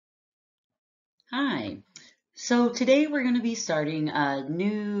Hi. So today we're going to be starting a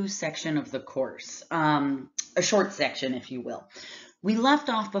new section of the course, a short section, if you will. We left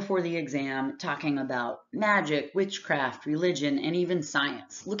off before the exam talking about magic, witchcraft, religion, and even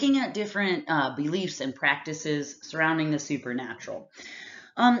science, looking at different beliefs and practices surrounding the supernatural.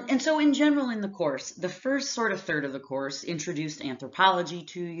 And so in general in the course, the first sort of third of the course introduced anthropology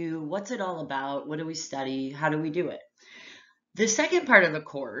to you. What's it all about? What do we study? How do we do it? The second part of the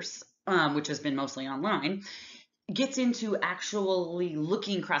course, which has been mostly online, gets into actually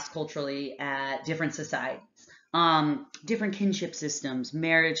looking cross-culturally at different societies, different kinship systems,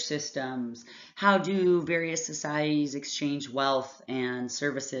 marriage systems. How do various societies exchange wealth and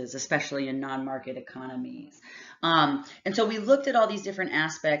services, especially in non-market economies? And so we looked at all these different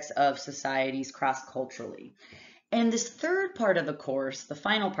aspects of societies cross-culturally. And this third part of the course, the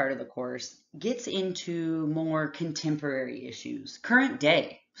final part of the course, gets into more contemporary issues, current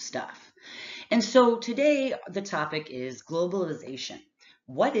day stuff. And so today the topic is globalization.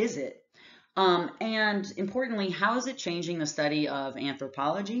 What is it? And importantly, how is it changing the study of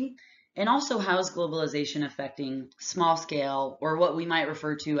anthropology? And also, how is globalization affecting small scale, or what we might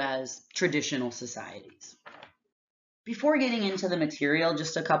refer to as traditional societies? Before getting into the material,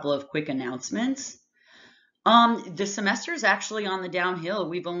 just a couple of quick announcements. The semester is actually on the downhill.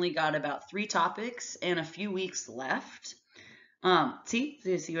 We've only got about 3 topics and a few weeks left. See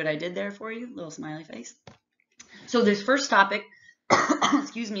what I did there for you? Little smiley face. So this first topic,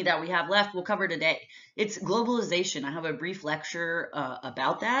 excuse me, that we have left, we'll cover today. It's globalization. I have a brief lecture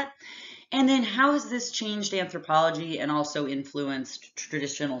about that. And then how has this changed anthropology and also influenced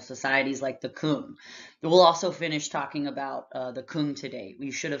traditional societies like the Kung? We'll also finish talking about the Kung today.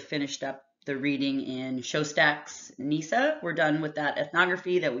 We should have finished up the reading in Shostak's Nisa. We're done with that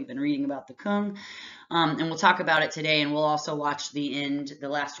ethnography that we've been reading about the Kung. And we'll talk about it today, and we'll also watch the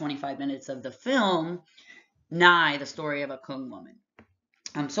last 25 minutes of the film, Nai, the story of a Kung woman.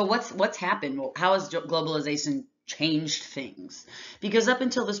 So what's happened? Well, how has globalization changed things? Because up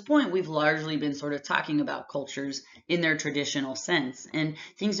until this point, we've largely been sort of talking about cultures in their traditional sense, and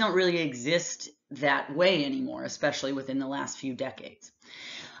things don't really exist that way anymore, especially within the last few decades.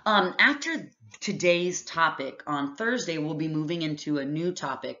 After today's topic on Thursday, we'll be moving into a new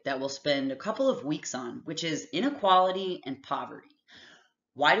topic that we'll spend a couple of weeks on, which is inequality and poverty.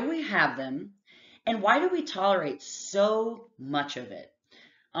 Why do we have them? And why do we tolerate so much of it?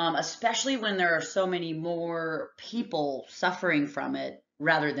 Especially when there are so many more people suffering from it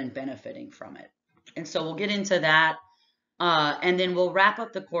rather than benefiting from it. And so we'll get into that. And then we'll wrap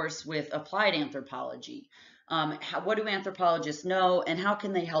up the course with applied anthropology. What do anthropologists know, and how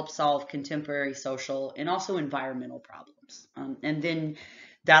can they help solve contemporary social and also environmental problems? And then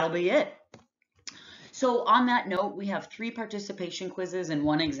that'll be it. So on that note, we have 3 participation quizzes and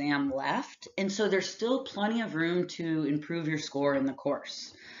 1 exam left. And so there's still plenty of room to improve your score in the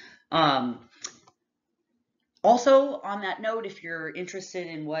course. Also, on that note, if you're interested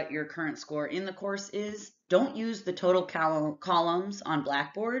in what your current score in the course is, don't use the total columns on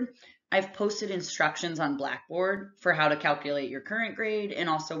Blackboard. I've posted instructions on Blackboard for how to calculate your current grade and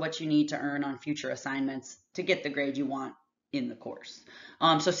also what you need to earn on future assignments to get the grade you want in the course.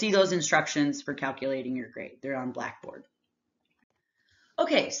 So see those instructions for calculating your grade. They're on Blackboard.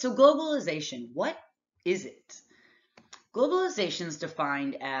 Okay, so globalization, what is it? Globalization is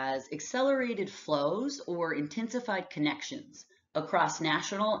defined as accelerated flows or intensified connections across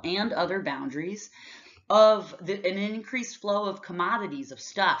national and other boundaries of an increased flow of commodities, of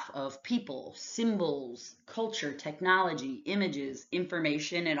stuff, of people, symbols, culture, technology, images,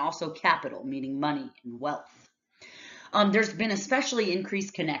 information, and also capital, meaning money and wealth. There's been especially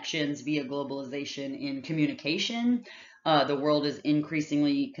increased connections via globalization in communication. The world is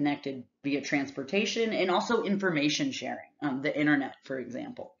increasingly connected via transportation and also information sharing, the internet, for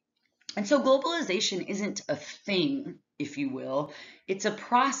example. And so globalization isn't a thing, if you will, it's a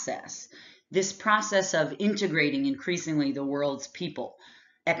process. This process of integrating increasingly the world's people,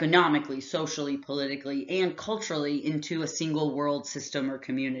 economically, socially, politically, and culturally into a single world system or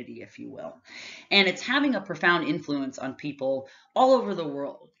community, if you will. And it's having a profound influence on people all over the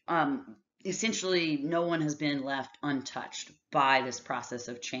world. Essentially, no one has been left untouched by this process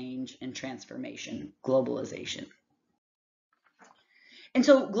of change and transformation, globalization. And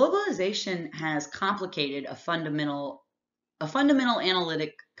so globalization has complicated a fundamental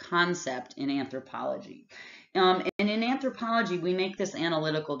analytic concept in anthropology. And in anthropology, we make this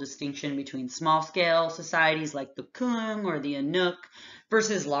analytical distinction between small-scale societies like the Kung or the Inuk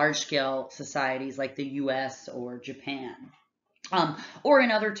versus large-scale societies like the US or Japan. Or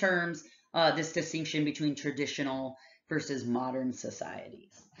in other terms, this distinction between traditional versus modern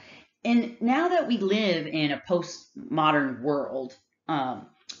societies. And now that we live in a postmodern world,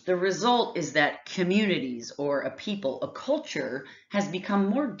 the result is that communities or a people, a culture, has become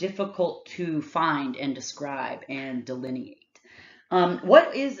more difficult to find and describe and delineate.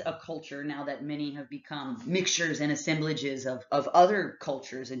 What is a culture now that many have become mixtures and assemblages of other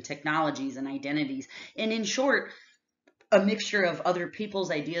cultures and technologies and identities? And in short, a mixture of other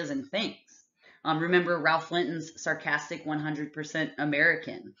people's ideas and things. Remember Ralph Linton's sarcastic 100%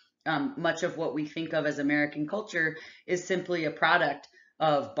 American. Much of what we think of as American culture is simply a product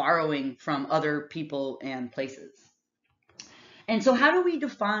of borrowing from other people and places. And so, how do we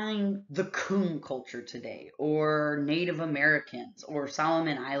define the Coon culture today, or Native Americans, or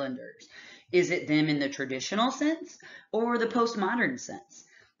Solomon Islanders? Is it them in the traditional sense or the postmodern sense?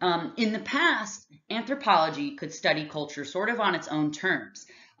 In the past, anthropology could study culture sort of on its own terms,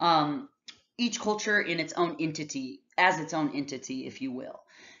 each culture in its own entity, as its own entity, if you will.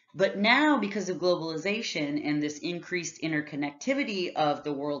 But now, because of globalization and this increased interconnectivity of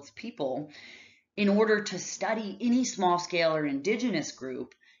the world's people, in order to study any small scale or indigenous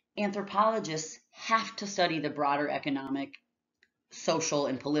group, anthropologists have to study the broader economic, social,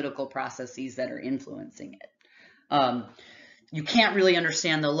 and political processes that are influencing it. You can't really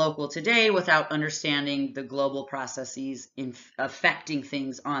understand the local today without understanding the global processes affecting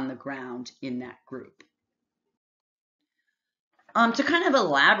things on the ground in that group. To kind of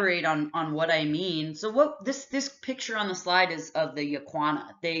elaborate on what I mean, so what this picture on the slide is of the Yakwana.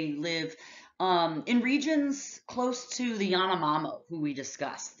 They live in regions close to the Yanomamo, who we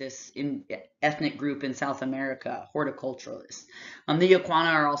discussed, this ethnic group in South America, horticulturalists. The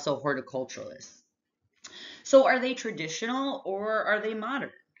Yakwana are also horticulturalists. So are they traditional or are they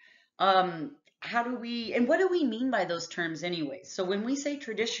modern? How do we, and what do we mean by those terms anyway? So when we say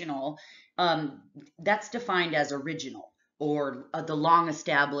traditional, that's defined as original or the long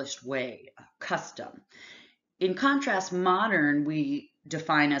established way, custom. In contrast, modern we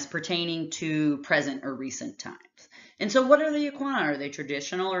define as pertaining to present or recent times. And so what are the Yakwana? Are they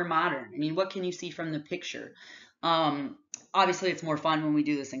traditional or modern? I mean, what can you see from the picture? Obviously, it's more fun when we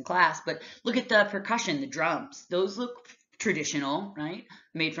do this in class, but look at the percussion, the drums. Those look traditional, right?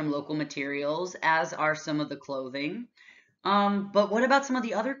 Made from local materials, as are some of the clothing. But what about some of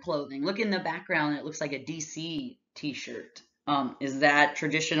the other clothing? Look in the background, it looks like a DC t-shirt. Is that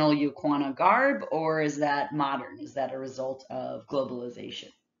traditional Yakwana garb or is that modern? Is that a result of globalization?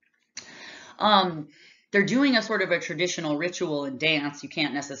 They're doing a sort of a traditional ritual and dance. You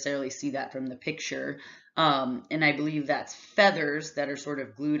can't necessarily see that from the picture. And I believe that's feathers that are sort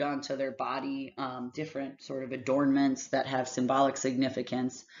of glued onto their body, different sort of adornments that have symbolic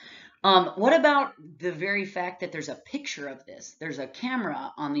significance. What about the very fact that there's a picture of this? There's a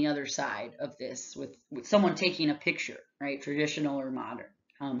camera on the other side of this with someone taking a picture, right? Traditional or modern.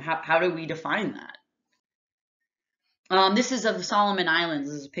 How do we define that? This is of the Solomon Islands.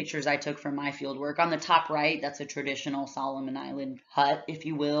 This is pictures I took from my field work. On the top right, that's a traditional Solomon Island hut, if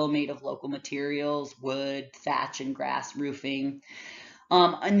you will, made of local materials, wood, thatch, and grass roofing.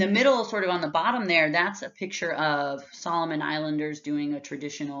 In the middle, sort of on the bottom there, that's a picture of Solomon Islanders doing a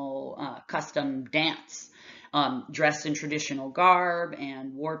traditional custom dance, dressed in traditional garb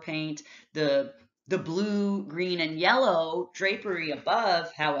and war paint. The blue, green, and yellow drapery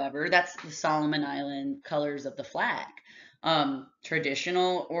above, however, that's the Solomon Island colors of the flag.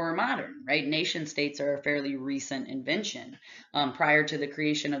 Traditional or modern, right? Nation states are a fairly recent invention. Prior to the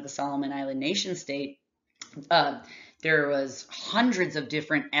creation of the Solomon Island nation state, there was hundreds of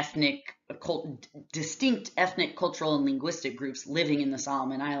different distinct ethnic, cultural, and linguistic groups living in the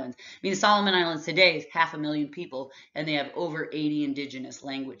Solomon Islands. I mean, the Solomon Islands today is 500,000 people, and they have over 80 indigenous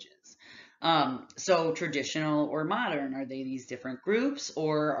languages. So traditional or modern, are they these different groups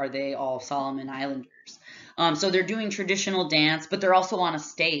or are they all Solomon Islanders? So they're doing traditional dance, but they're also on a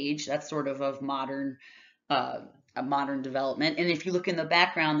stage. That's sort of modern, a modern development. And if you look in the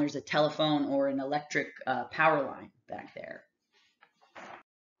background, there's a telephone or an electric power line back there.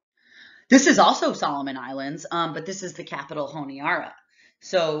 This is also Solomon Islands, but this is the capital, Honiara.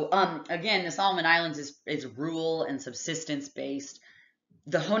 So again, the Solomon Islands is rural and subsistence based.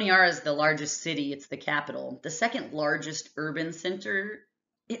 The Honiara is the largest city, it's the capital. The second largest urban center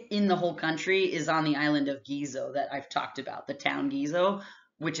in the whole country is on the island of Gizo that I've talked about, the town Gizo,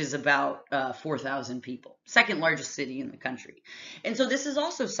 which is about 4,000 people, second largest city in the country. And so this is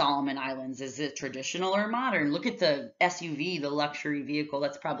also Solomon Islands. Is it traditional or modern? Look at the SUV, the luxury vehicle.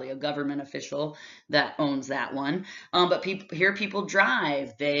 That's probably a government official that owns that one. But people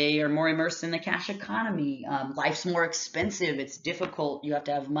drive. They are more immersed in the cash economy. Life's more expensive. It's difficult. You have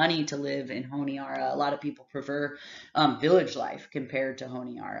to have money to live in Honiara. A lot of people prefer village life compared to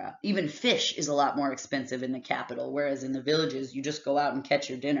Honiara. Even fish is a lot more expensive in the capital, whereas in the villages, you just go out and catch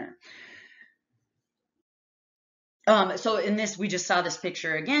your dinner. So in this, we just saw this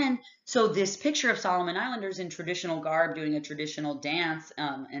picture again. So this picture of Solomon Islanders in traditional garb doing a traditional dance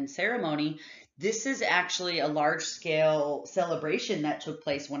and ceremony, this is actually a large-scale celebration that took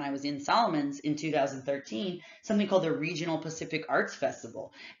place when I was in Solomon's in 2013, something called the Regional Pacific Arts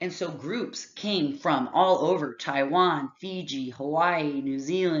Festival. And so groups came from all over Taiwan, Fiji, Hawaii, New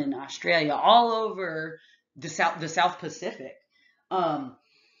Zealand, Australia, all over the South Pacific.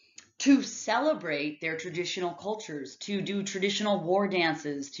 To celebrate their traditional cultures, to do traditional war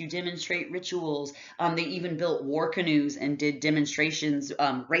dances, to demonstrate rituals. They even built war canoes and did demonstrations,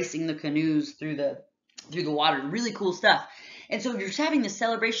 racing the canoes through the water. Really cool stuff. And so you're just having this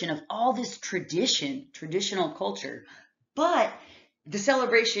celebration of all this traditional culture, but the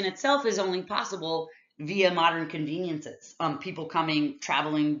celebration itself is only possible via modern conveniences. People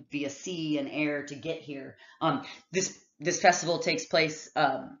traveling via sea and air to get here. This festival takes place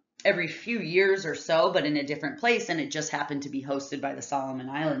every few years or so, but in a different place, and it just happened to be hosted by the Solomon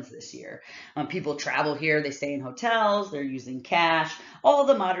Islands this year. People travel here, they stay in hotels, they're using cash, all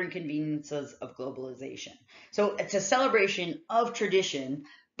the modern conveniences of globalization. So it's a celebration of tradition,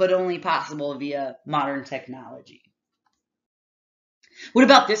 but only possible via modern technology. What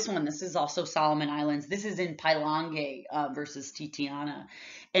about this one? This is also Solomon Islands. This is in Pailange versus Titiana.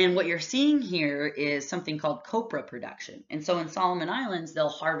 And what you're seeing here is something called copra production. And so in Solomon Islands, they'll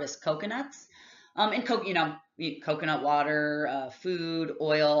harvest coconuts and coconut water, food,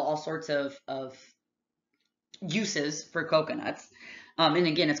 oil, all sorts of uses for coconuts. And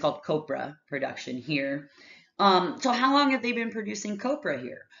again, it's called copra production here. So how long have they been producing copra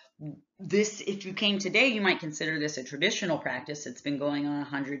here? If you came today, you might consider this a traditional practice. It's been going on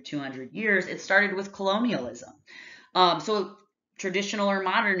 100, 200 years. It started with colonialism. So traditional or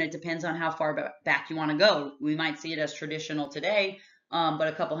modern, it depends on how far back you want to go. We might see it as traditional today, but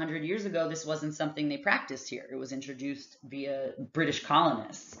a couple hundred years ago, this wasn't something they practiced here. It was introduced via British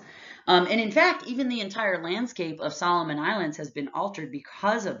colonists. And in fact, even the entire landscape of Solomon Islands has been altered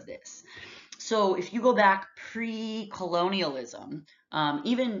because of this. So if you go back pre-colonialism,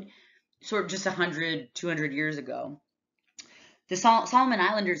 even sort of just 100, 200 years ago, the Solomon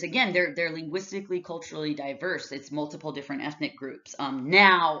Islanders, again, they're linguistically, culturally diverse. It's multiple different ethnic groups,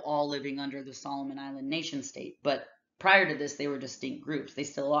 now all living under the Solomon Island nation state. But prior to this, they were distinct groups. They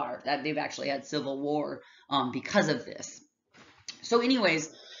still are. They've actually had civil war because of this. So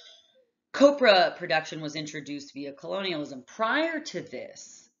anyways, copra production was introduced via colonialism. Prior to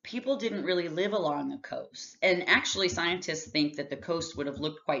this, people didn't really live along the coast. And actually, scientists think that the coast would have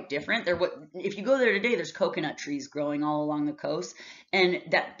looked quite different. If you go there today, there's coconut trees growing all along the coast. And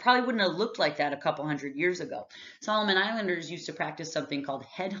that probably wouldn't have looked like that a couple hundred years ago. Solomon Islanders used to practice something called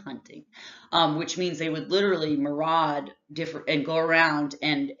head hunting, which means they would literally maraud and go around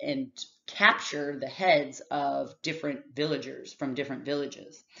and capture the heads of different villagers from different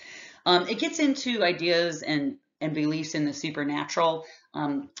villages. It gets into ideas and beliefs in the supernatural.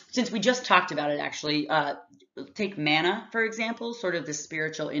 Since we just talked about it, actually, take mana, for example, sort of the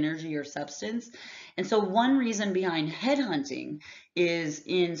spiritual energy or substance. And so one reason behind headhunting is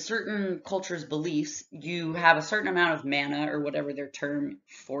in certain cultures' beliefs, you have a certain amount of mana or whatever their term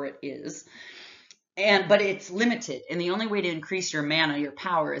for it is. But it's limited, and the only way to increase your mana, your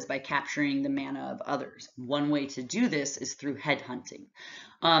power, is by capturing the mana of others. One way to do this is through headhunting.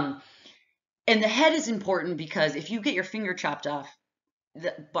 And the head is important because if you get your finger chopped off,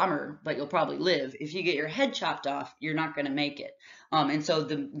 bummer, but you'll probably live. If you get your head chopped off, you're not going to make it. And so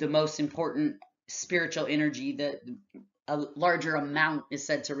the most important spiritual energy, a larger amount is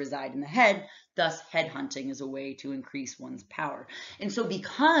said to reside in the head. Thus, head hunting is a way to increase one's power. And so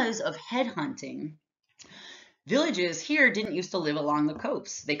because of head hunting, villages here didn't used to live along the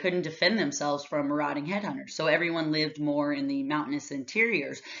coast. They couldn't defend themselves from marauding headhunters. So everyone lived more in the mountainous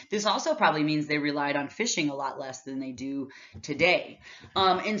interiors. This also probably means they relied on fishing a lot less than they do today.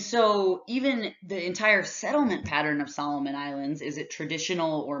 And so even the entire settlement pattern of Solomon Islands, is it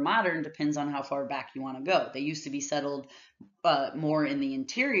traditional or modern, depends on how far back you want to go. They used to be settled more in the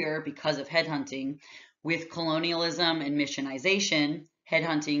interior because of headhunting. With colonialism and missionization,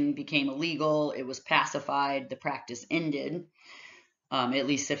 headhunting became illegal. It was pacified. The practice ended. at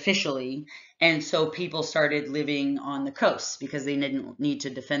least officially. And so people started living on the coast because they didn't need to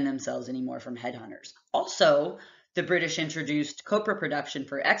defend themselves anymore from headhunters. Also, the British introduced copra production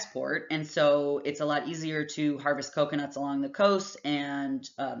for export, and so it's a lot easier to harvest coconuts along the coast and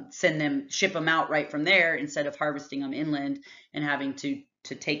ship them out right from there instead of harvesting them inland and having to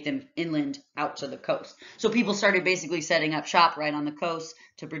take them inland out to the coast. So people started basically setting up shop right on the coast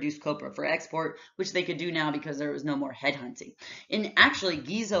to produce copra for export, which they could do now because there was no more headhunting. And actually,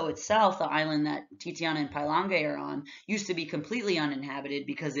 Gizo itself, the island that Titiana and Pailange are on, used to be completely uninhabited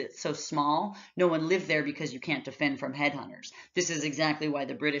because it's so small. No one lived there because you can't defend from headhunters. This is exactly why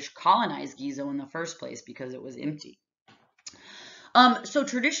the British colonized Gizo in the first place, because it was empty. So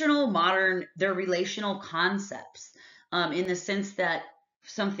traditional, modern, they're relational concepts in the sense that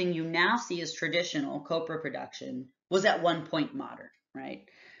something you now see as traditional, copra production, was at one point modern, right?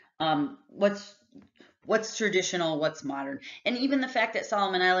 What's traditional, what's modern? And even the fact that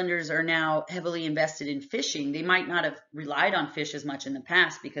Solomon Islanders are now heavily invested in fishing, they might not have relied on fish as much in the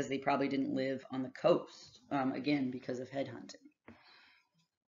past because they probably didn't live on the coast, again, because of headhunting.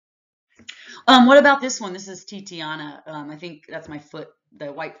 What about this one? This is Titiana. I think that's my foot,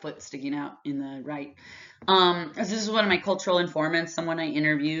 the white foot sticking out in the right. This is one of my cultural informants, someone I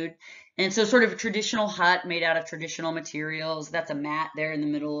interviewed. And so sort of a traditional hut made out of traditional materials. That's a mat there in the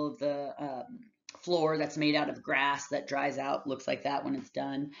middle of the floor that's made out of grass that dries out, looks like that when it's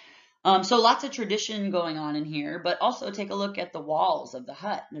done. So lots of tradition going on in here, but also take a look at the walls of the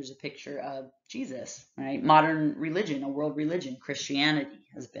hut. There's a picture of Jesus, right? Modern religion, a world religion, Christianity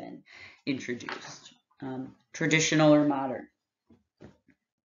has been introduced. Traditional or modern.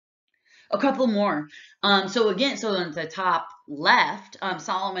 A couple more. So again, so on the top left,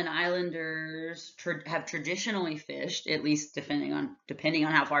 Solomon Islanders have traditionally fished, at least depending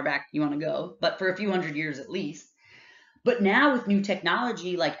on how far back you want to go, but for a few hundred years at least. But now with new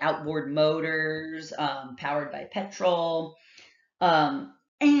technology like outboard motors, powered by petrol,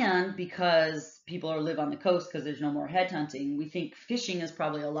 and because people live on the coast because there's no more headhunting, we think fishing is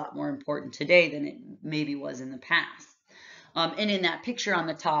probably a lot more important today than it maybe was in the past. And in that picture on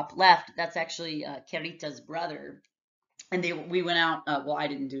the top left, that's actually Kerita's brother. And we went out, well, I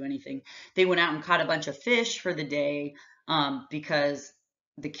didn't do anything. They went out and caught a bunch of fish for the day because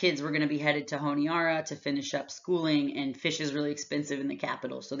the kids were going to be headed to Honiara to finish up schooling, and fish is really expensive in the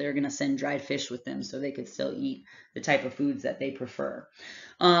capital. So they're going to send dried fish with them so they could still eat the type of foods that they prefer.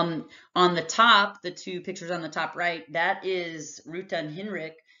 On the top, the two pictures on the top right, that is Ruta and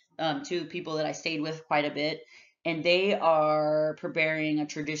Hinrich, two people that I stayed with quite a bit. And they are preparing a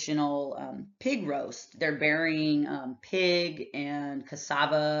traditional pig roast. They're burying pig and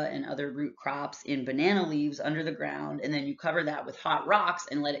cassava and other root crops in banana leaves under the ground, and then you cover that with hot rocks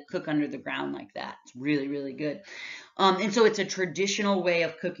and let it cook under the ground like that. It's really, really good. And so it's a traditional way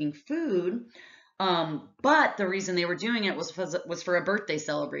of cooking food, but the reason they were doing it was for a birthday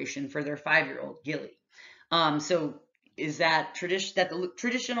celebration for their 5-year-old, Gilly. So is that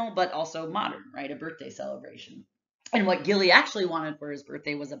traditional but also modern, right? A birthday celebration. And what Gilly actually wanted for his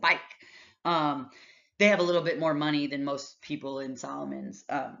birthday was a bike. They have a little bit more money than most people in Solomon's,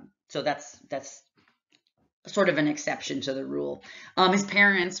 so that's sort of an exception to the rule. His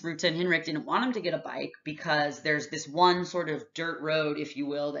parents, Ruta and Hinrich, didn't want him to get a bike because there's this one sort of dirt road, if you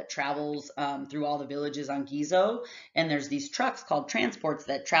will, that travels through all the villages on Gizo. And there's these trucks called transports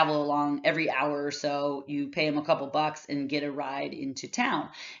that travel along every hour or so. You pay them a couple bucks and get a ride into town.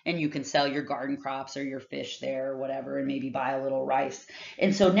 And you can sell your garden crops or your fish there or whatever, and maybe buy a little rice.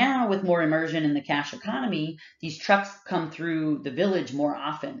 And so now with more immersion in the cash economy, these trucks come through the village more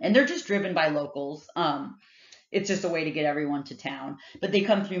often. And they're just driven by locals. It's just a way to get everyone to town. But they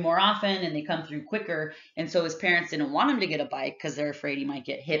come through more often and they come through quicker. And so his parents didn't want him to get a bike because they're afraid he might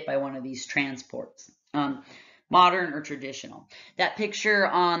get hit by one of these transports. Modern or traditional. That picture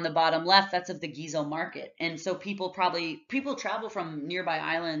on the bottom left, that's of the Gizo market. And so people travel from nearby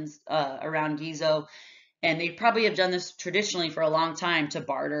islands around Gizo, and they probably have done this traditionally for a long time to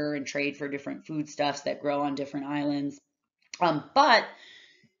barter and trade for different foodstuffs that grow on different islands. But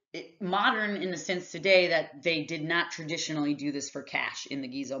modern in the sense today that they did not traditionally do this for cash in the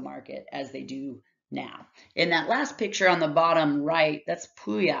Gizo market as they do now. In that last picture on the bottom right, that's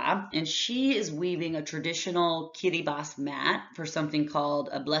Puya, and she is weaving a traditional kiribati mat for something called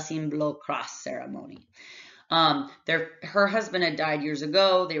a blessing blow cross ceremony. Her husband had died years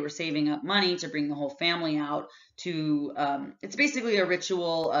ago. They were saving up money to bring the whole family out to, it's basically a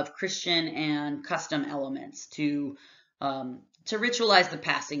ritual of Christian and custom elements to to ritualize the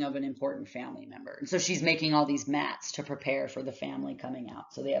passing of an important family member. And so she's making all these mats to prepare for the family coming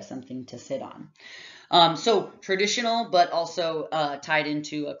out, so they have something to sit on. So traditional, but also tied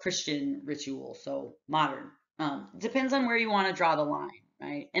into a Christian ritual, so modern. Depends on where you want to draw the line,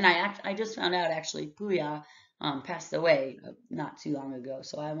 right? And I just found out actually Puya passed away not too long ago,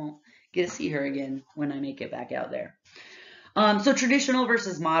 so I won't get to see her again when I make it back out there. So traditional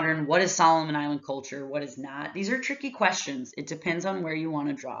versus modern, what is Solomon Island culture? What is not? These are tricky questions. It depends on where you want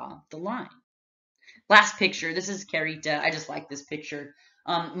to draw the line. Last picture, this is Carita. I just like this picture.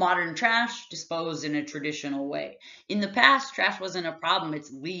 Modern trash disposed in a traditional way. In the past, trash wasn't a problem.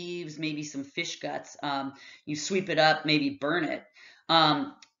 It's leaves, maybe some fish guts. You sweep it up, maybe burn it.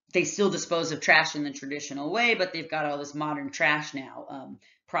 They still dispose of trash in the traditional way, but they've got all this modern trash now,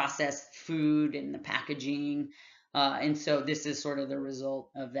 processed food and the packaging. And so this is sort of the result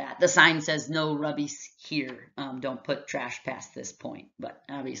of that. The sign says no rubbish here. Don't put trash past this point, but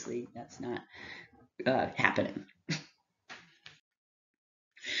obviously that's not happening.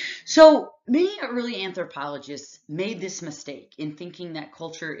 So many early anthropologists made this mistake in thinking that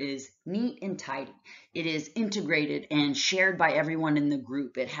culture is neat and tidy. It is integrated and shared by everyone in the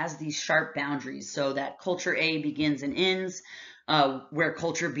group. It has these sharp boundaries so that culture A begins and ends, where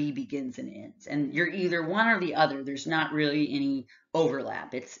culture B begins and ends. And you're either one or the other. There's not really any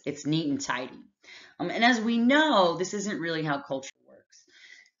overlap. It's neat and tidy. And as we know, this isn't really how culture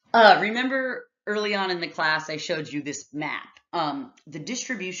works. Remember early on in the class, I showed you this map, the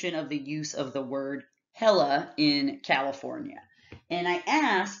distribution of the use of the word hella in California. And I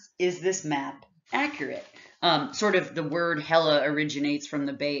asked, is this map accurate? Sort of the word hella originates from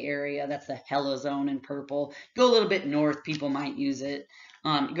the Bay Area. That's the hella zone in purple. Go a little bit north, people might use it. Go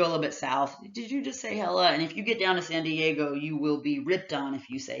a little bit south. Did you just say hella? And if you get down to San Diego, you will be ripped on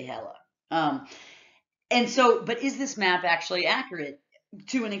if you say hella. And so, but is this map actually accurate?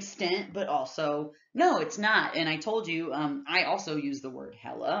 To an extent, but also no, it's not. And I told you, I also use the word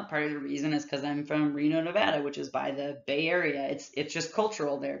hella. Part of the reason is because I'm from Reno, Nevada, which is by the Bay Area. It's just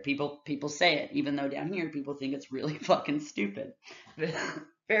cultural there. People say it, even though down here people think it's really fucking stupid.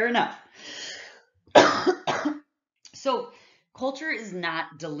 Fair enough. So culture is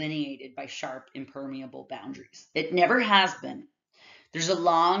not delineated by sharp, impermeable boundaries. It never has been. There's a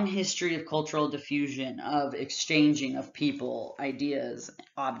long history of cultural diffusion, of exchanging of people, ideas,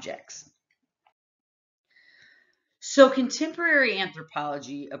 objects. So contemporary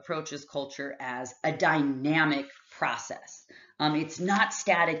anthropology approaches culture as a dynamic process. It's not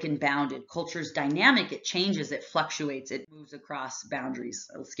static and bounded. Culture is dynamic. It changes, it fluctuates, it moves across boundaries.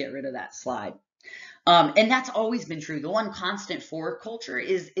 Let's get rid of that slide. And that's always been true. The one constant for culture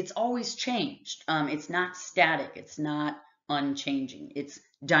is it's always changed. It's not static. It's not unchanging. It's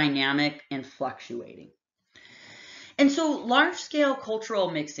dynamic and fluctuating. And so large-scale cultural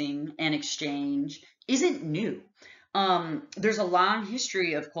mixing and exchange isn't new. There's a long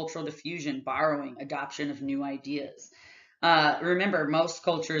history of cultural diffusion, borrowing, adoption of new ideas. Remember, most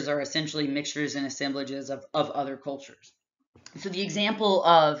cultures are essentially mixtures and assemblages of other cultures. So the example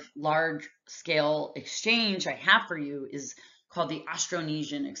of large-scale exchange I have for you is called the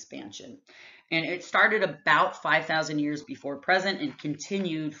Austronesian expansion. And it started about 5,000 years before present and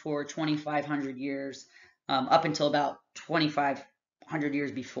continued for 2,500 years, up until about 2,500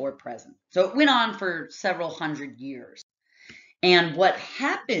 years before present. So it went on for several hundred years. And what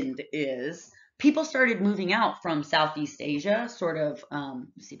happened is people started moving out from Southeast Asia, sort of,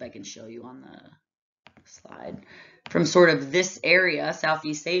 let's see if I can show you on the slide, from sort of this area,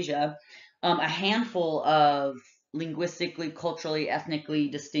 Southeast Asia. A handful of linguistically, culturally, ethnically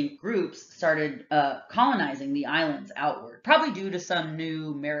distinct groups started colonizing the islands outward, probably due to some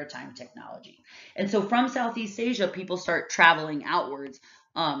new maritime technology. And so from Southeast Asia, people start traveling outwards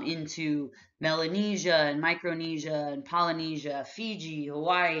into Melanesia and Micronesia and Polynesia, Fiji,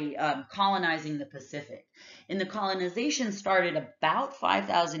 Hawaii, colonizing the Pacific. And the colonization started about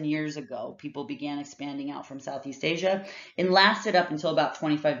 5,000 years ago. People began expanding out from Southeast Asia and lasted up until about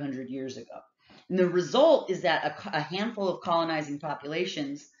 2,500 years ago. And the result is that a handful of colonizing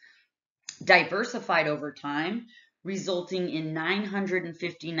populations diversified over time, resulting in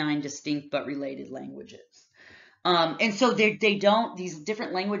 959 distinct but related languages. And so these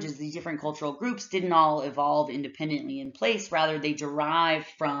different languages, these different cultural groups didn't all evolve independently in place. Rather, they derived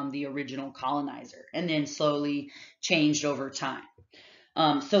from the original colonizer and then slowly changed over time.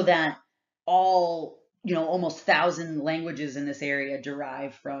 So that almost 1,000 languages in this area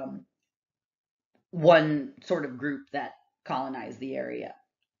derive from one sort of group that colonized the area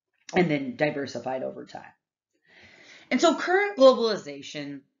and then diversified over time. And so current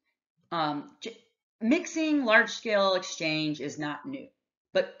globalization, Mixing large-scale exchange is not new,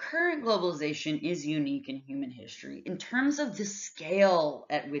 but current globalization is unique in human history in terms of the scale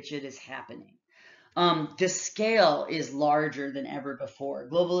at which it is happening. The scale is larger than ever before.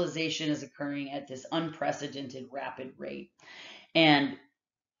 Globalization is occurring at this unprecedented rapid rate. And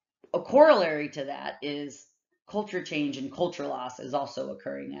a corollary to that is culture change and culture loss is also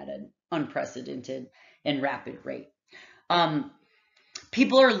occurring at an unprecedented and rapid rate. Um,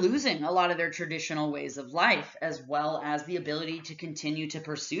 People are losing a lot of their traditional ways of life, as well as the ability to continue to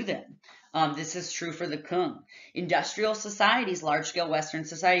pursue them. This is true for the Kung. Industrial societies, large-scale Western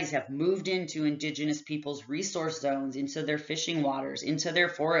societies, have moved into indigenous peoples' resource zones, into their fishing waters, into their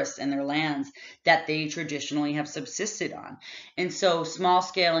forests and their lands that they traditionally have subsisted on. And so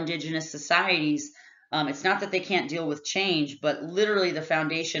small-scale indigenous societies, it's not that they can't deal with change, but literally the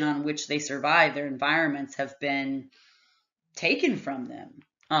foundation on which they survive, their environments have been taken from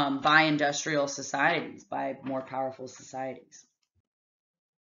them by industrial societies, by more powerful societies.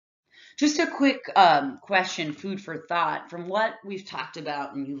 Just a quick question, food for thought. From what we've talked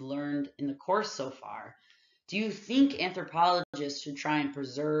about and you've learned in the course so far, do you think anthropologists should try and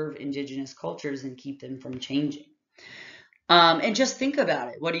preserve indigenous cultures and keep them from changing? And just think about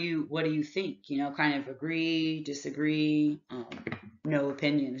it. What do you think? You know, kind of agree, disagree, no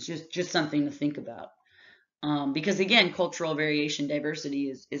opinion. It's just something to think about. Because again, cultural variation, diversity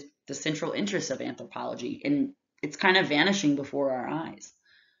is the central interest of anthropology, and it's kind of vanishing before our eyes.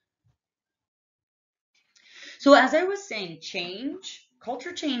 So as I was saying,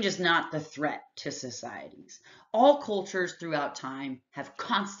 culture change is not the threat to societies. All cultures throughout time have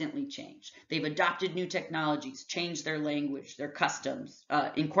constantly changed. They've adopted new technologies, changed their language, their customs,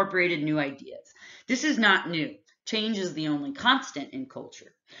 incorporated new ideas. This is not new. Change is the only constant in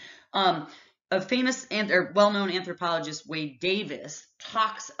culture. A famous or well-known anthropologist, Wade Davis,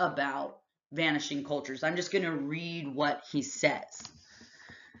 talks about vanishing cultures. I'm just going to read what he says.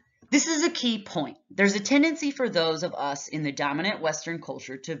 This is a key point. There's a tendency for those of us in the dominant Western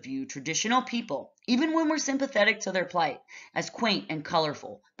culture to view traditional people, even when we're sympathetic to their plight, as quaint and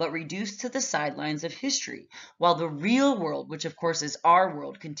colorful, but reduced to the sidelines of history, while the real world, which of course is our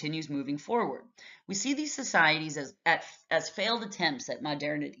world, continues moving forward. We see these societies as failed attempts at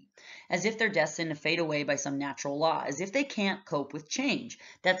modernity, as if they're destined to fade away by some natural law, as if they can't cope with change.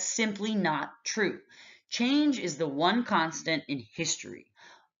 That's simply not true. Change is the one constant in history.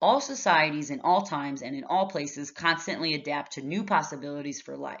 All societies in all times and in all places constantly adapt to new possibilities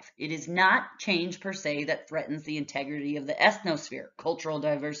for life. It is not change per se that threatens the integrity of the ethnosphere, cultural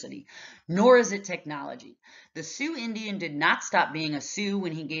diversity, nor is it technology. The Sioux Indian did not stop being a Sioux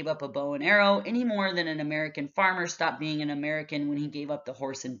when he gave up a bow and arrow any more than an American farmer stopped being an American when he gave up the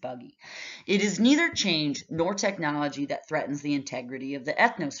horse and buggy. It is neither change nor technology that threatens the integrity of the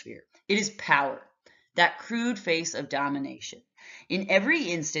ethnosphere. It is power, that crude face of domination. In every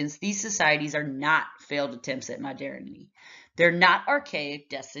instance, these societies are not failed attempts at modernity. They're not archaic,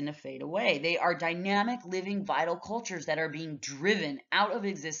 destined to fade away. They are dynamic, living, vital cultures that are being driven out of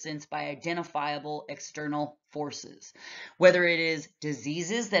existence by identifiable external forces. Whether it is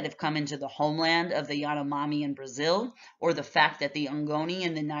diseases that have come into the homeland of the Yanomami in Brazil, or the fact that the Ngoni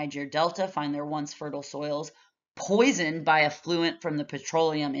in the Niger Delta find their once fertile soils poisoned by effluent from the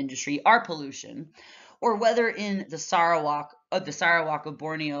petroleum industry, our pollution, or whether in the Sarawak of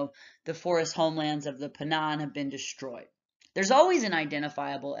Borneo, the forest homelands of the Penan have been destroyed. There's always an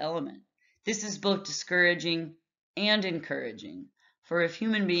identifiable element. This is both discouraging and encouraging, for if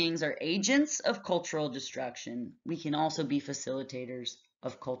human beings are agents of cultural destruction, we can also be facilitators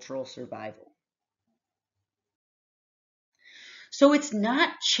of cultural survival. So it's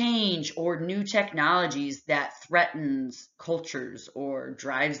not change or new technologies that threatens cultures or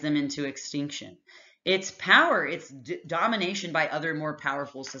drives them into extinction. It's power, it's domination by other more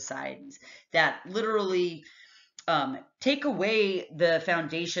powerful societies that literally take away the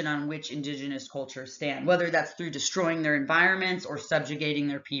foundation on which indigenous cultures stand, whether that's through destroying their environments or subjugating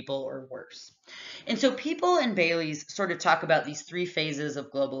their people or worse. And so People and Bailey's sort of talk about these three phases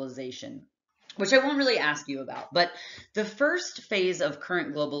of globalization, which I won't really ask you about. But the first phase of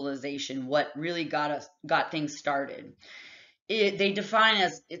current globalization, what really got things started, they define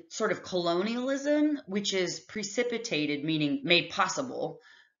as sort of colonialism, which is precipitated, meaning made possible,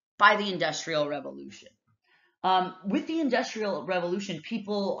 by the Industrial Revolution. With the Industrial Revolution,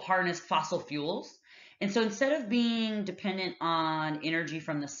 people harnessed fossil fuels. And so instead of being dependent on energy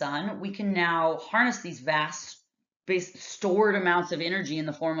from the sun, we can now harness these vast stored amounts of energy in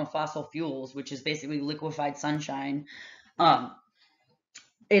the form of fossil fuels, which is basically liquefied sunshine. Um,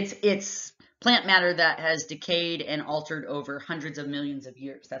 it's plant matter that has decayed and altered over hundreds of millions of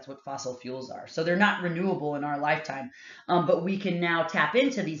years. That's what fossil fuels are. So they're not renewable in our lifetime, but we can now tap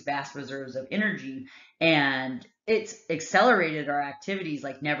into these vast reserves of energy, and it's accelerated our activities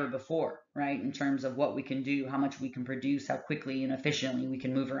like never before, right? In terms of what we can do, how much we can produce, how quickly and efficiently we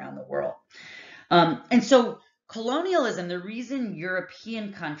can move around the world. And so colonialism, the reason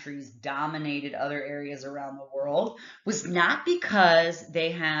European countries dominated other areas around the world was not because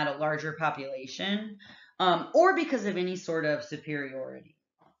they had a larger population, or because of any sort of superiority.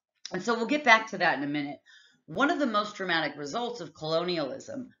 And so we'll get back to that in a minute. One of the most dramatic results of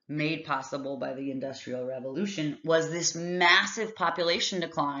colonialism, made possible by the Industrial Revolution, was this massive population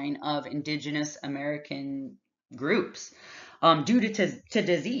decline of indigenous American groups, due to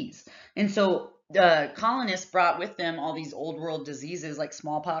disease. And so the colonists brought with them all these old world diseases like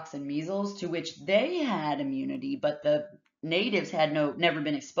smallpox and measles, to which they had immunity, but the natives had never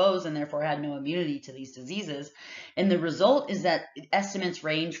been exposed and therefore had no immunity to these diseases. And the result is that estimates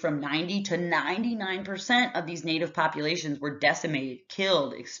range from 90 to 99% of these native populations were decimated,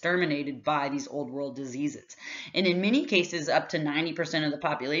 killed, exterminated by these old world diseases. And in many cases, up to 90% of the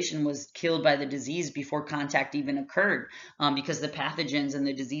population was killed by the disease before contact even occurred, because the pathogens and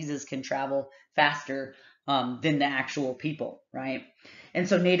the diseases can travel faster than the actual people, right? And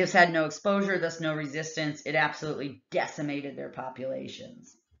so natives had no exposure, thus no resistance. It absolutely decimated their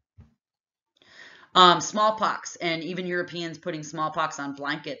populations. Smallpox, and even Europeans putting smallpox on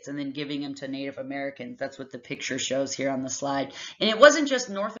blankets and then giving them to Native Americans. That's what the picture shows here on the slide. And it wasn't just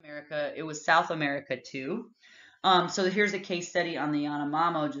North America, it was South America too. So here's a case study on the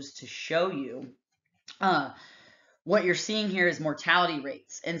Yanomamo just to show you. What you're seeing here is mortality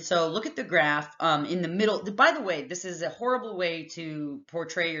rates. And so look at the graph in the middle. By the way, this is a horrible way to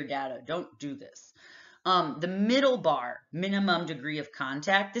portray your data. Don't do this. The middle bar, minimum degree of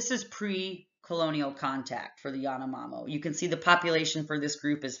contact, this is pre-colonial contact for the Yanomamo. You can see the population for this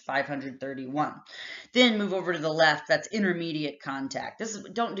group is 531. Then move over to the left, that's intermediate contact.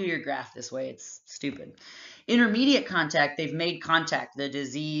 Don't do your graph this way, it's stupid. Intermediate contact, they've made contact. The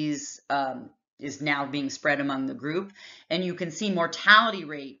disease is now being spread among the group. And you can see mortality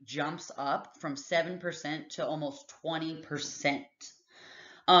rate jumps up from 7% to almost 20%.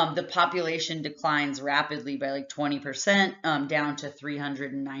 The population declines rapidly by like 20%, down to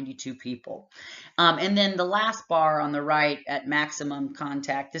 392 people. And then the last bar on the right at maximum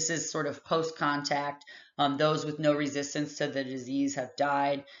contact, this is sort of post-contact. Those with no resistance to the disease have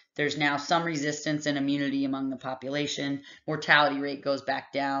died. There's now some resistance and immunity among the population. Mortality rate goes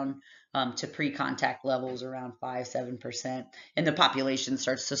back down to pre-contact levels around 5–7%, and the population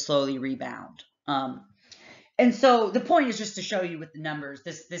starts to slowly rebound. And so the point is just to show you with the numbers,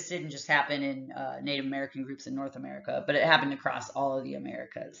 this didn't just happen in Native American groups in North America, but it happened across all of the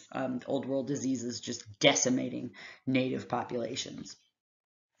Americas. Old world diseases just decimating native populations.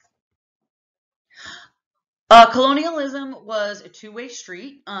 Colonialism was a two-way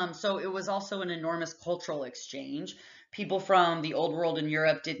street, so it was also an enormous cultural exchange. People from the old world in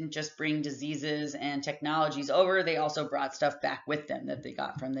Europe didn't just bring diseases and technologies over, they also brought stuff back with them that they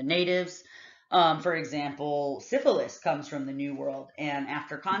got from the natives. For example, syphilis comes from the New World, and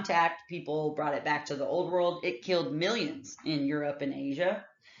after contact, people brought it back to the Old World. It killed millions in Europe and Asia,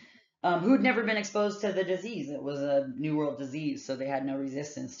 who'd never been exposed to the disease. It was a New World disease, so they had no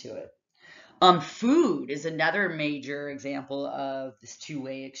resistance to it. Food is another major example of this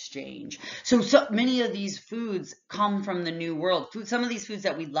two-way exchange. So many of these foods come from the New World. Some of these foods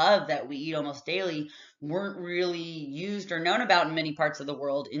that we love, that we eat almost daily, weren't really used or known about in many parts of the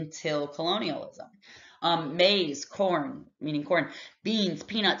world until colonialism. Maize, corn, meaning corn, beans,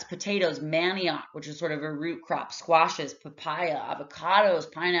 peanuts, potatoes, manioc, which is sort of a root crop, squashes, papaya,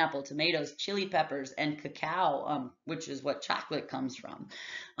 avocados, pineapple, tomatoes, chili peppers, and cacao, which is what chocolate comes from.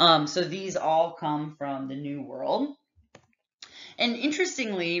 So these all come from the New World. And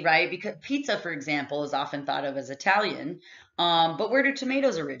interestingly, right, because pizza, for example, is often thought of as Italian, but where do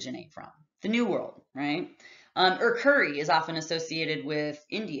tomatoes originate from? The New World, right? Or curry is often associated with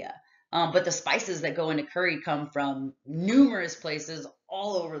India. But the spices that go into curry come from numerous places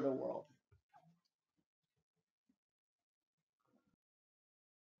all over the world.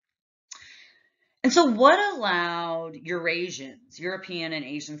 And so what allowed Eurasians, European and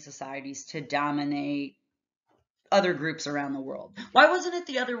Asian societies, to dominate other groups around the world? Why wasn't it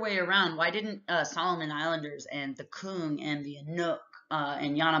the other way around? Why didn't Solomon Islanders and the Kung and the Inuk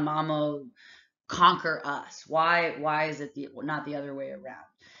and Yanomamo conquer us? Why is it not the other way around?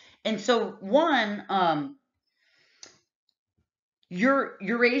 And so one,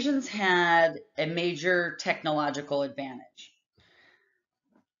 Eurasians had a major technological advantage.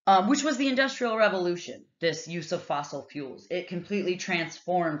 which was the Industrial Revolution, this use of fossil fuels. It completely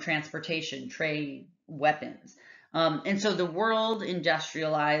transformed transportation, trade, weapons. And so the world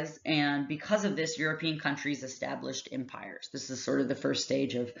industrialized, and because of this, European countries established empires. This is sort of the first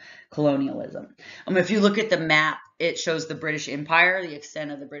stage of colonialism. If you look at the map, it shows the British Empire, the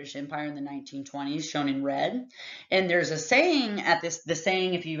extent of the British Empire in the 1920s, shown in red. And there's a saying the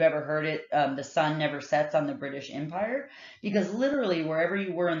saying, if you've ever heard it, the sun never sets on the British Empire, because literally wherever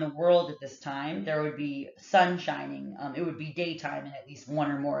you were in the world at this time, there would be sun shining. It would be daytime in at least one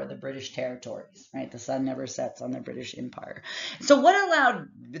or more of the British territories, right? The sun never sets on the British Empire. So what allowed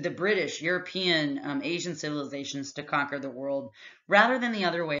the British, European, Asian civilizations to conquer the world rather than the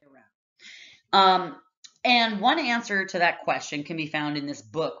other way around? And one answer to that question can be found in this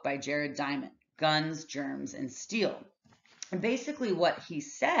book by Jared Diamond, Guns, Germs, and Steel. And basically what he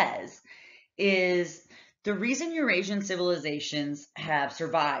says is the reason Eurasian civilizations have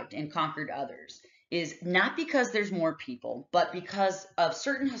survived and conquered others is not because there's more people, but because of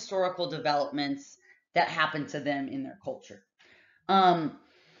certain historical developments that happened to them in their culture.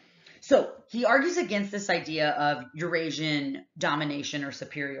 So he argues against this idea of Eurasian domination or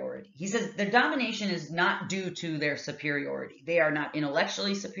superiority. He says their domination is not due to their superiority. They are not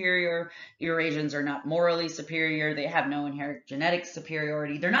intellectually superior. Eurasians are not morally superior. They have no inherent genetic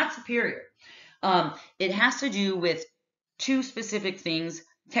superiority. They're not superior. It has to do with two specific things: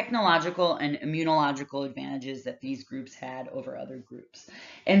 technological and immunological advantages that these groups had over other groups.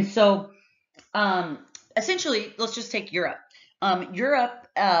 And so essentially, let's just take Europe. Europe,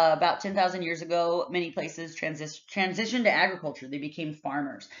 about 10,000 years ago, many places transitioned to agriculture. They became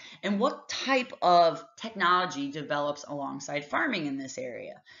farmers. And what type of technology develops alongside farming in this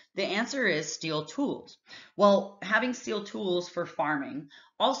area? The answer is steel tools. Well, having steel tools for farming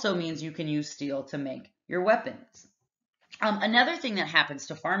also means you can use steel to make your weapons. Another thing that happens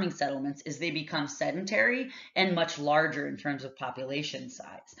to farming settlements is they become sedentary and much larger in terms of population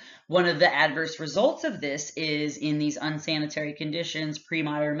size. One of the adverse results of this is, in these unsanitary conditions,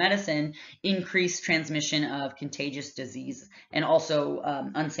 pre-modern medicine, increased transmission of contagious disease and also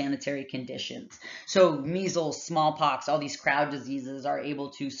unsanitary conditions. So measles, smallpox, all these crowd diseases are able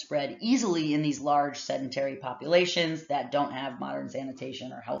to spread easily in these large sedentary populations that don't have modern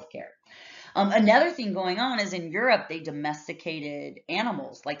sanitation or healthcare. Another thing going on is in Europe, they domesticated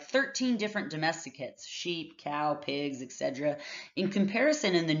animals, like 13 different domesticates: sheep, cow, pigs, etc. In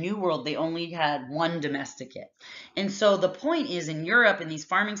comparison, in the New World, they only had one domesticate. And so the point is, in Europe, in these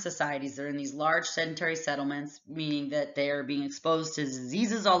farming societies, they're in these large sedentary settlements, meaning that they are being exposed to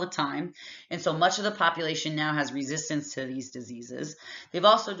diseases all the time. And so much of the population now has resistance to these diseases. They've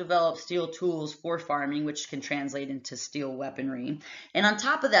also developed steel tools for farming, which can translate into steel weaponry. And on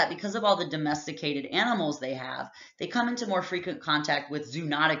top of that, because of all the domesticated animals they have, they come into more frequent contact with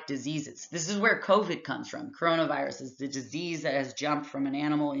zoonotic diseases. This is where COVID comes from. Coronavirus is the disease that has jumped from an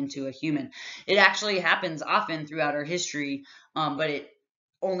animal into a human. It actually happens often throughout our history, but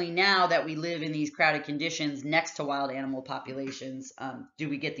only now that we live in these crowded conditions next to wild animal populations do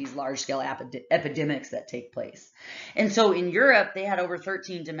we get these large-scale epidemics that take place. And so in Europe, they had over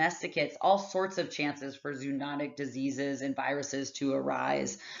 13 domesticates, all sorts of chances for zoonotic diseases and viruses to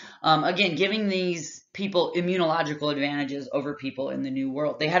arise. Again, giving these people immunological advantages over people in the New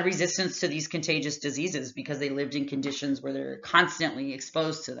World. They had resistance to these contagious diseases because they lived in conditions where they're constantly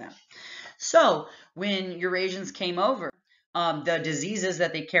exposed to them. So when Eurasians came over, the diseases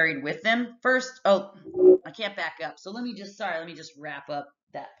that they carried with them. First, I can't back up. So let me just wrap up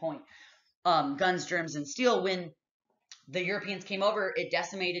that point. Guns, germs, and steel. When the Europeans came over, it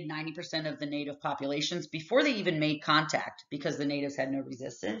decimated 90% of the native populations before they even made contact, because the natives had no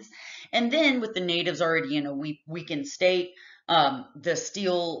resistance. And then with the natives already in a weakened state, the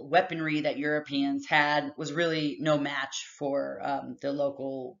steel weaponry that Europeans had was really no match for the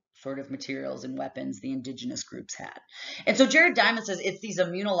local sort of materials and weapons the indigenous groups had. And so Jared Diamond says it's these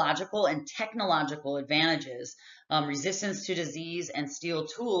immunological and technological advantages, resistance to disease, and steel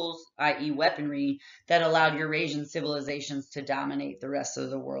tools, i.e. weaponry, that allowed Eurasian civilizations to dominate the rest of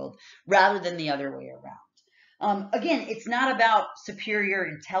the world rather than the other way around. Again, it's not about superior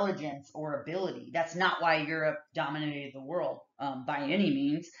intelligence or ability. That's not why Europe dominated the world by any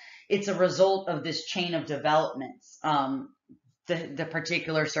means. It's a result of this chain of developments, the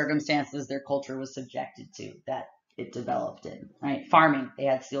particular circumstances their culture was subjected to that it developed in, right? Farming, they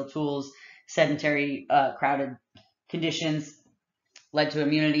had steel tools, sedentary, crowded conditions led to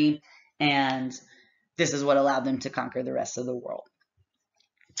immunity, and this is what allowed them to conquer the rest of the world.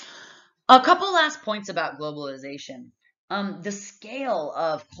 A couple last points about globalization. The scale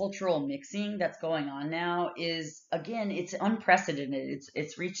of cultural mixing that's going on now is, again, it's unprecedented.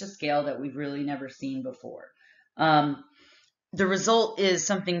 It's reached a scale that we've really never seen before. Um, the result is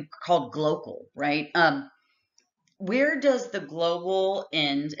something called global, right? Where does the global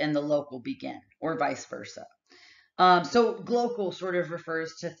end and the local begin, or vice versa? So global sort of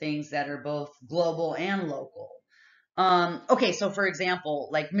refers to things that are both global and local. Okay, so for example,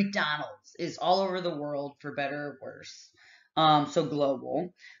 like McDonald's is all over the world for better or worse, so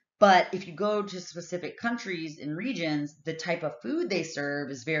global. But if you go to specific countries and regions, the type of food they serve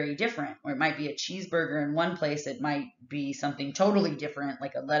is very different. Or it might be a cheeseburger in one place, it might be something totally different,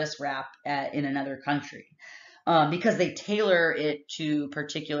 like a lettuce wrap in another country, because they tailor it to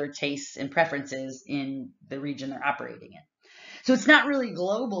particular tastes and preferences in the region they're operating in. So it's not really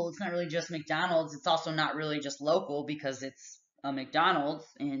global. It's not really just McDonald's. It's also not really just local because it's a McDonald's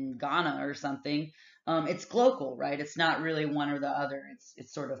in Ghana or something. It's global, right? It's not really one or the other.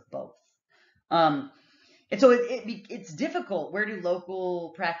 It's sort of both. Um, and so it's difficult. Where do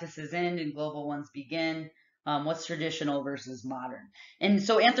local practices end and global ones begin? What's traditional versus modern? And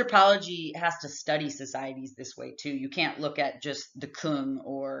so anthropology has to study societies this way too. You can't look at just the Kung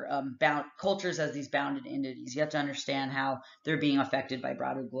or bound cultures as these bounded entities. You have to understand how they're being affected by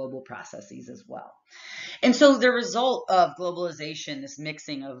broader global processes as well. And so the result of globalization, this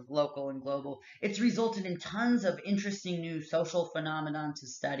mixing of local and global, it's resulted in tons of interesting new social phenomenon to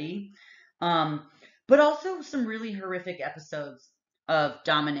study. Um, but also some really horrific episodes of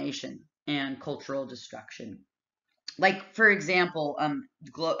domination and cultural destruction. Like, for example,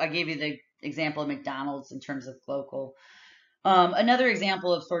 I gave you the example of McDonald's in terms of local. Another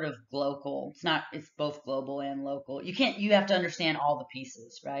example of sort of global, it's both global and local. You have to understand all the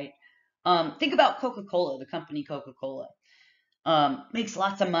pieces, right? Think about Coca-Cola, the company Coca-Cola. Makes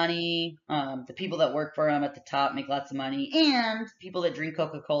lots of money. The people that work for them at the top make lots of money, and people that drink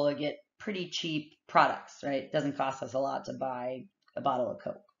Coca-Cola get pretty cheap products, right? It doesn't cost us a lot to buy a bottle of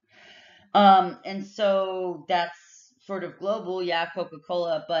Coke. And so that's sort of global, yeah,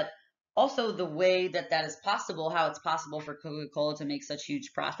 Coca-Cola, but also the way that is possible, how it's possible for Coca-Cola to make such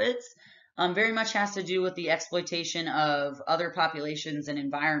huge profits, very much has to do with the exploitation of other populations and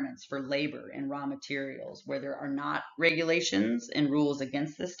environments for labor and raw materials where there are not regulations and rules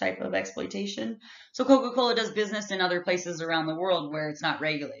against this type of exploitation. So Coca-Cola does business in other places around the world where it's not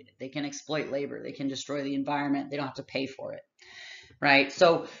regulated. They can exploit labor, they can destroy the environment, they don't have to pay for it, right?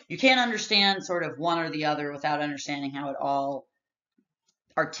 So you can't understand sort of one or the other without understanding how it all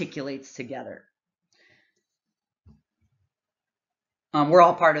articulates together. We're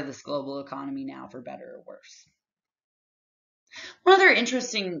all part of this global economy now, for better or worse. One other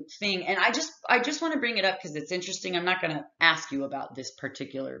interesting thing, and I just want to bring it up because it's interesting. I'm not going to ask you about this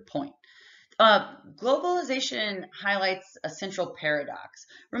particular point. Globalization highlights a central paradox.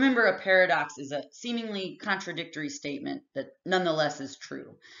 Remember, a paradox is a seemingly contradictory statement that nonetheless is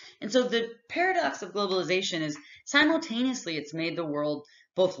true. And so the paradox of globalization is simultaneously it's made the world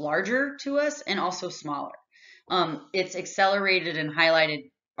both larger to us and also smaller. It's accelerated and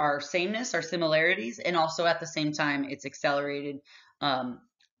highlighted our sameness, our similarities, and also at the same time, it's accelerated the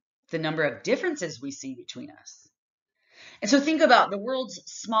number of differences we see between us. And so think about the world's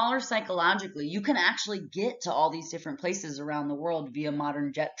smaller psychologically. You can actually get to all these different places around the world via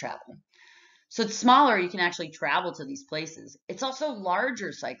modern jet travel. So it's smaller, you can actually travel to these places. It's also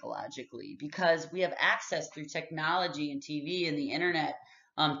larger psychologically because we have access through technology and TV and the internet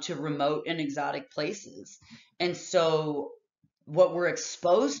to remote and exotic places. And so what we're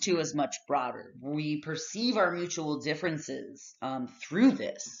exposed to is much broader. We perceive our mutual differences through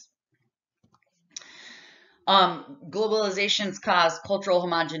this. Globalization's caused cultural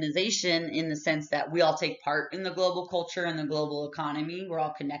homogenization in the sense that we all take part in the global culture and the global economy. We're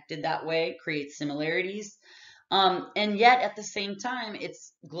all connected that way, creates similarities. And yet at the same time,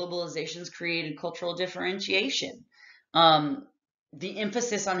 globalization's created cultural differentiation. The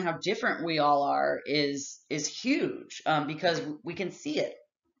emphasis on how different we all are is huge because we can see it.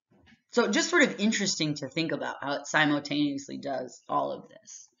 So just sort of interesting to think about how it simultaneously does all of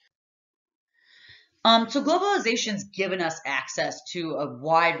this. So globalization's given us access to a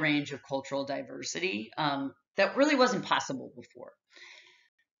wide range of cultural diversity that really wasn't possible before.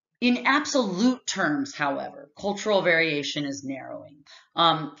 In absolute terms, however, cultural variation is narrowing.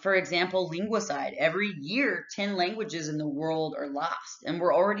 For example, linguicide. Every year, 10 languages in the world are lost, and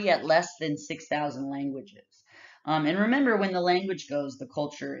we're already at less than 6,000 languages. And remember, when the language goes, the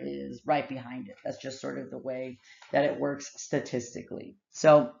culture is right behind it. That's just sort of the way that it works statistically.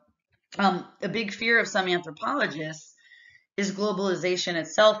 So a big fear of some anthropologists is globalization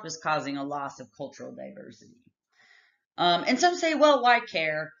itself is causing a loss of cultural diversity. And some say, well, why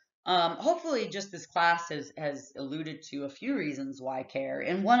care? Hopefully just this class has alluded to a few reasons why care.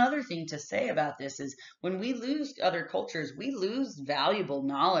 And one other thing to say about this is when we lose other cultures, we lose valuable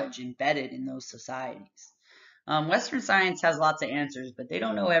knowledge embedded in those societies. Western science has lots of answers, but they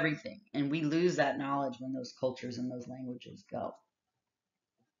don't know everything. And we lose that knowledge when those cultures and those languages go.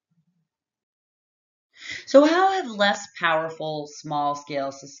 So how have less powerful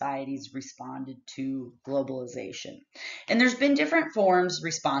small-scale societies responded to globalization? And there's been different forms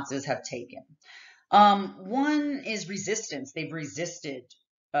responses have taken. One is resistance. They've resisted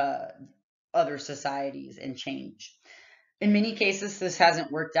uh, other societies and change. In many cases, this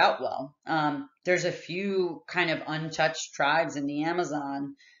hasn't worked out well. There's a few kind of untouched tribes in the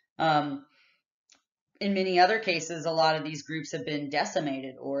Amazon. In many other cases, a lot of these groups have been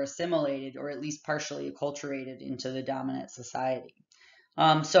decimated or assimilated or at least partially acculturated into the dominant society.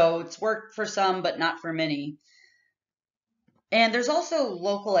 So it's worked for some, but not for many. And there's also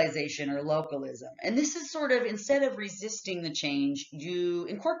localization or localism. And this is sort of, instead of resisting the change, you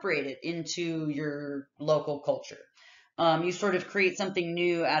incorporate it into your local culture. You sort of create something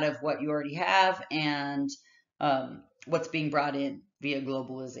new out of what you already have and what's being brought in via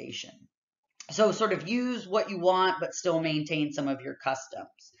globalization. So sort of use what you want, but still maintain some of your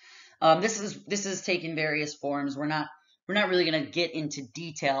customs. This is taking various forms. We're not really going to get into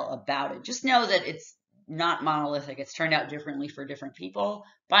detail about it. Just know that it's not monolithic. It's turned out differently for different people.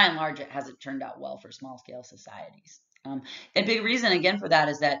 By and large, it hasn't turned out well for small scale societies. A big reason again for that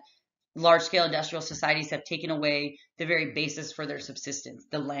is that large scale industrial societies have taken away the very basis for their subsistence,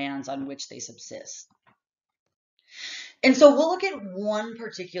 the lands on which they subsist. And so we'll look at one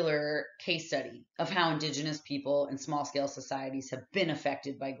particular case study of how Indigenous people and small scale societies have been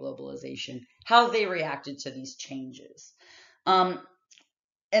affected by globalization, how they reacted to these changes. And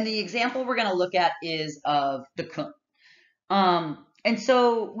the example we're going to look at is of the Kung. And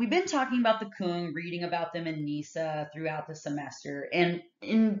so we've been talking about the Kung, reading about them in NISA throughout the semester. And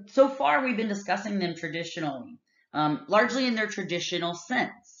so far, we've been discussing them traditionally, largely in their traditional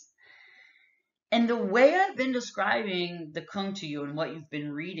sense. And the way I've been describing the Kung to you and what you've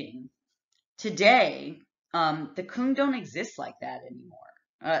been reading today, the Kung don't exist like that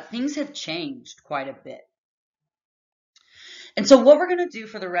anymore. Things have changed quite a bit. And so what we're going to do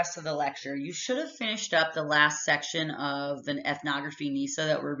for the rest of the lecture, you should have finished up the last section of the ethnography NISA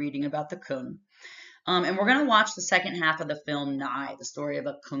that we're reading about the Kung. And we're going to watch the second half of the film Nai, the story of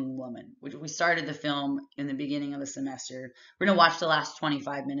a Kung woman, which we started the film in the beginning of the semester. We're going to watch the last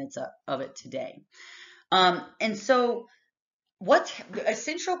 25 minutes of it today. And so what's a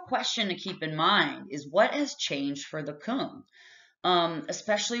central question to keep in mind is what has changed for the Kung,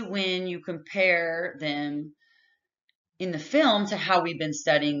 especially when you compare them in the film to how we've been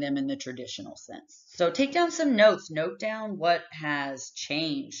studying them in the traditional sense. So take down some notes, note down what has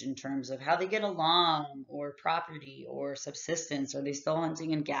changed in terms of how they get along or property or subsistence. Are they still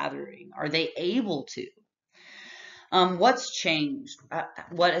hunting and gathering? Are they able to? What's changed?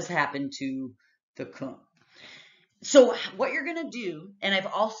 What has happened to the Kung? So what you're going to do, and I've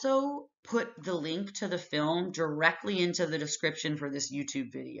also put the link to the film directly into the description for this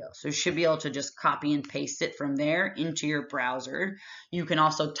YouTube video. So you should be able to just copy and paste it from there into your browser. You can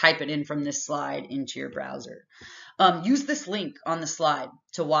also type it in from this slide into your browser. Use this link on the slide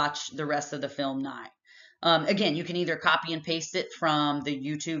to watch the rest of the film Nai. Again, you can either copy and paste it from the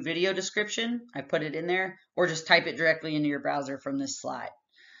YouTube video description, I put it in there, or just type it directly into your browser from this slide.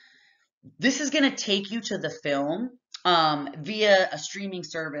 This is going to take you to the film via a streaming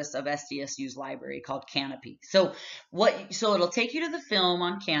service of SDSU's library called Kanopy. So it'll take you to the film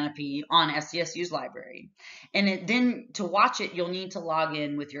on Kanopy on SDSU's library. And then to watch it, you'll need to log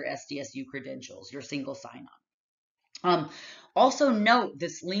in with your SDSU credentials, your single sign-on. Also note,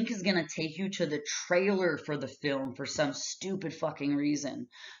 this link is going to take you to the trailer for the film for some stupid fucking reason.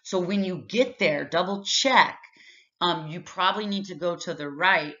 So when you get there, double check. You probably need to go to the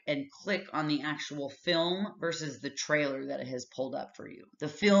right and click on the actual film versus the trailer that it has pulled up for you. The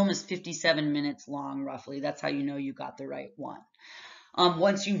film is 57 minutes long, roughly. That's how you know you got the right one.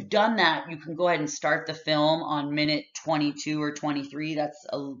 Once you've done that, you can go ahead and start the film on minute 22 or 23. That's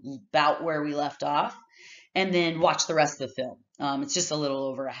about where we left off. And then watch the rest of the film. It's just a little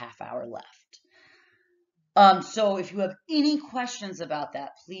over a half hour left. So if you have any questions about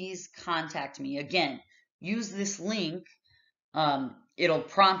that, please contact me. Again, use this link. It'll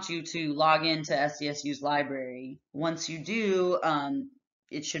prompt you to log into SDSU's library. Once you do,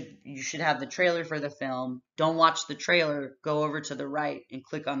 you should have the trailer for the film. Don't watch the trailer. Go over to the right and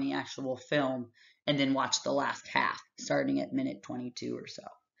click on the actual film, and then watch the last half, starting at minute 22 or so.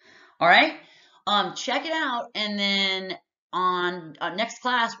 All right? Check it out, and then on next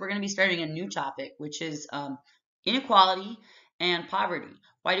class, we're going to be starting a new topic, which is inequality and poverty.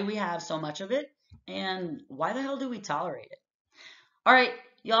 Why do we have so much of it? And why the hell do we tolerate it? All right,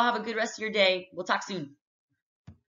 y'all have a good rest of your day. We'll talk soon.